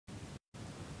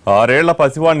ఆరేళ్ల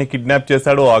పసివాడిని కిడ్నాప్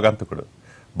చేశాడు ఆగంతకుడు.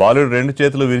 బాలుడు రెండు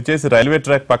చేతులు విరిచేసి రైల్వే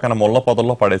ట్రాక్ పక్కన ముళ్ల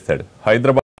పొదల్లో పడేశాడు.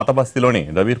 హైదరాబాద్ పాతబస్తీలోని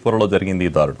రవీర్పురలో జరిగింది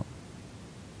ఈ దారుణం.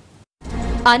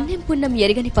 అన్నం పుణ్యం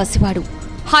ఎరగని పసివాడు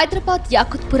హైదరాబాద్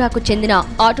యాకుత్పురాకు చెందిన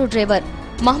ఆటో డ్రైవర్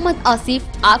మహమ్మద్ ఆసిఫ్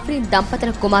ఆఫ్రీన్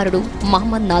దంపతుల కుమారుడు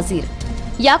మహమ్మద్ నాజీర్.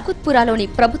 యాకుత్పురాలోని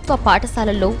ప్రభుత్వ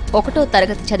పాఠశాలల్లో 1వ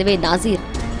తరగతి చదివే నాజీర్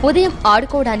ఉదయం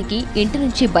ఆడుకోవడానికి ఇంటి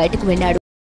నుంచి బయటకు వెళ్లాడు.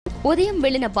 ఉదయం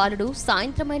వెళ్లిన బాలుడు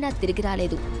సాయంత్రమైనా తిరిగి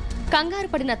రాలేదు. కంగారు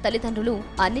పడిన తల్లిదండ్రులు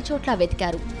అన్ని చోట్ల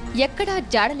వెతికారు. ఎక్కడా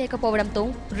జాడలేకపోవడంతో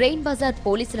రెయిన్ బజార్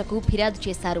పోలీసులకు ఫిర్యాదు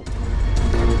చేశారు.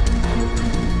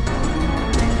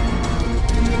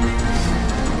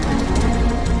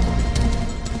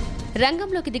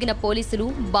 రంగంలోకి దిగిన పోలీసులు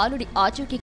బాలుడి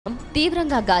ఆచూకీ కోసం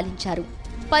తీవ్రంగా గాలించారు.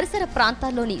 పరిసర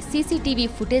ప్రాంతాల్లోని సీసీటీవీ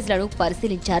ఫుటేజ్లను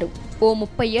పరిశీలించారు. ఓ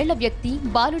 30 ఏళ్ల వ్యక్తి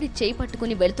బాలుడి చేయి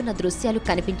పట్టుకుని వెళుతున్న దృశ్యాలు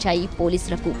కనిపించాయి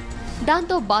పోలీసులకు.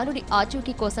 దాంతో బాలుడి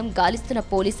ఆచూకీ కోసం గాలిస్తున్న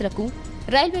పోలీసులకు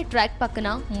రైల్వే ట్రాక్ పక్కన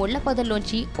ముళ్ల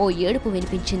పొదల్లోంచి ఓ ఏడుపు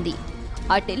వినిపించింది.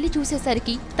 అటెళ్లి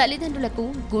చూసేసరికి తల్లిదండ్రులకు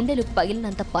గుండెలు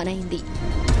పగిలినంత పనైంది.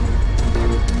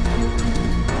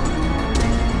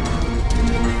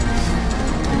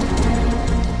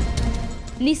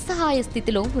 నిస్సహాయ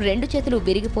స్థితిలో 2 చేతులు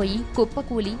విరిగిపోయి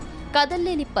కుప్పకూలి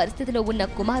కదల్లేని పరిస్థితిలో ఉన్న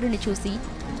కుమారుని చూసి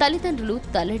తల్లిదండ్రులు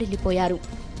తల్లడిల్లిపోయారు.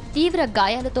 తీవ్ర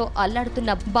గాయాలతో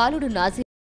అల్లాడుతున్న బాలుడు నాజీర్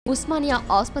ఉస్మానియా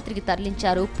ఆసుపత్రికి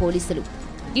తరలించారు పోలీసులు.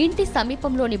 ఇంటి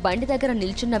సమీపంలోని బండి దగ్గర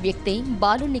నిల్చున్న వ్యక్తే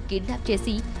బాలుడిని కిడ్నాప్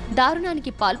చేసి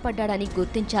దారుణానికి పాల్పడ్డాడని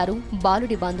గుర్తించారు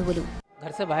బాలుడి బంధువులు.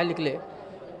 घर से बाहर निकले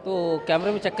तो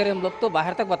कैमरे में चेक करें हम लोग तो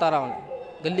बाहर तक बता रहा हूँ,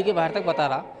 गली के बाहर तक बता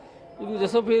रहा, क्योंकि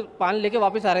जैसे फिर पानी लेके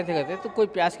वापस आ रहे थे कहते तो कोई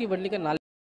प्यास की बंडी के नाले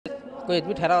कोई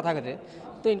आदमी ठहरा हुआ था कहते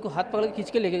तो इनको हाथ पकड़ के खींच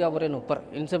के लेके गया बोरे ऊपर.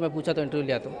 इनसे मैं पूछा तो इंटरव्यू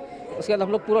लिया तो उसके बाद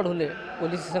हम लोग पूरा ढूंढे,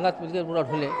 पुलिस के संग मिलकर पूरा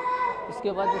ढूंढे.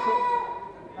 उसके बाद जैसे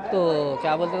तो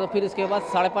क्या बोलते तो फिर इसके बाद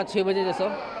 5:30-6 बजे जैसा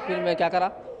फिर मैं क्या करा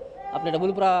अपने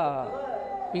डबुलपुरा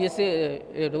PS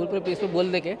पे बोल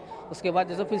दे के उसके बाद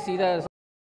जैसे फिर सीधा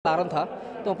आराम था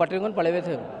तो पटरीगन पड़े हुए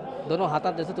थे, दोनों हाथ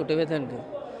जैसे टूटे हुए थे इनके.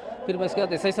 फिर मैं इसके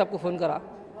बाद एसआई साहब को फ़ोन करा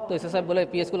तो एसआई साहब बोले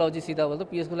PS को लाओ जी सीधा. बोल तो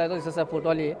PS को लाए तो एसआई साहब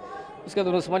फोटो लिए. उसके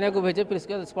बाद उस्मानिया को भेजे. फिर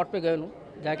इसके बाद स्पॉट पे गए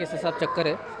जाके एसआई साहब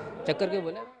चेक करके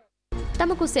बोले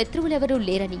తమకు శత్రువులెవరూ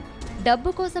లేరని, డబ్బు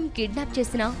కోసం కిడ్నాప్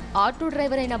చేసిన ఆటో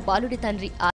డ్రైవర్ అయిన బాలుడి తండ్రి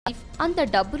ఆసిఫ్ అంత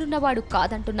డబ్బులున్నవాడు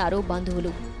కాదంటున్నారు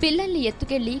బంధువులు. పిల్లల్ని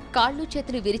ఎత్తుకెళ్లి కాళ్లు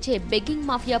చేతులు విరిచే బెగ్గింగ్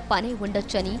మాఫియా పనే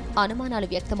ఉండొచ్చని అనుమానాలు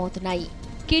వ్యక్తమవుతున్నాయి.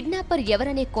 కిడ్నాపర్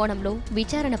ఎవరనే కోణంలో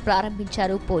విచారణ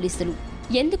ప్రారంభించారు పోలీసులు.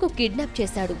 ఎందుకు కిడ్నాప్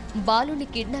చేశాడు, బాలుని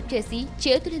కిడ్నాప్ చేసి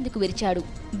చేతులెందుకు విరిచాడు,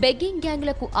 బెగ్గింగ్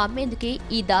గ్యాంగులకు అమ్మేందుకే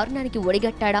ఈ దారుణానికి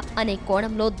ఒడిగట్టాడా అనే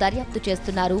కోణంలో దర్యాప్తు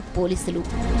చేస్తున్నారు పోలీసులు.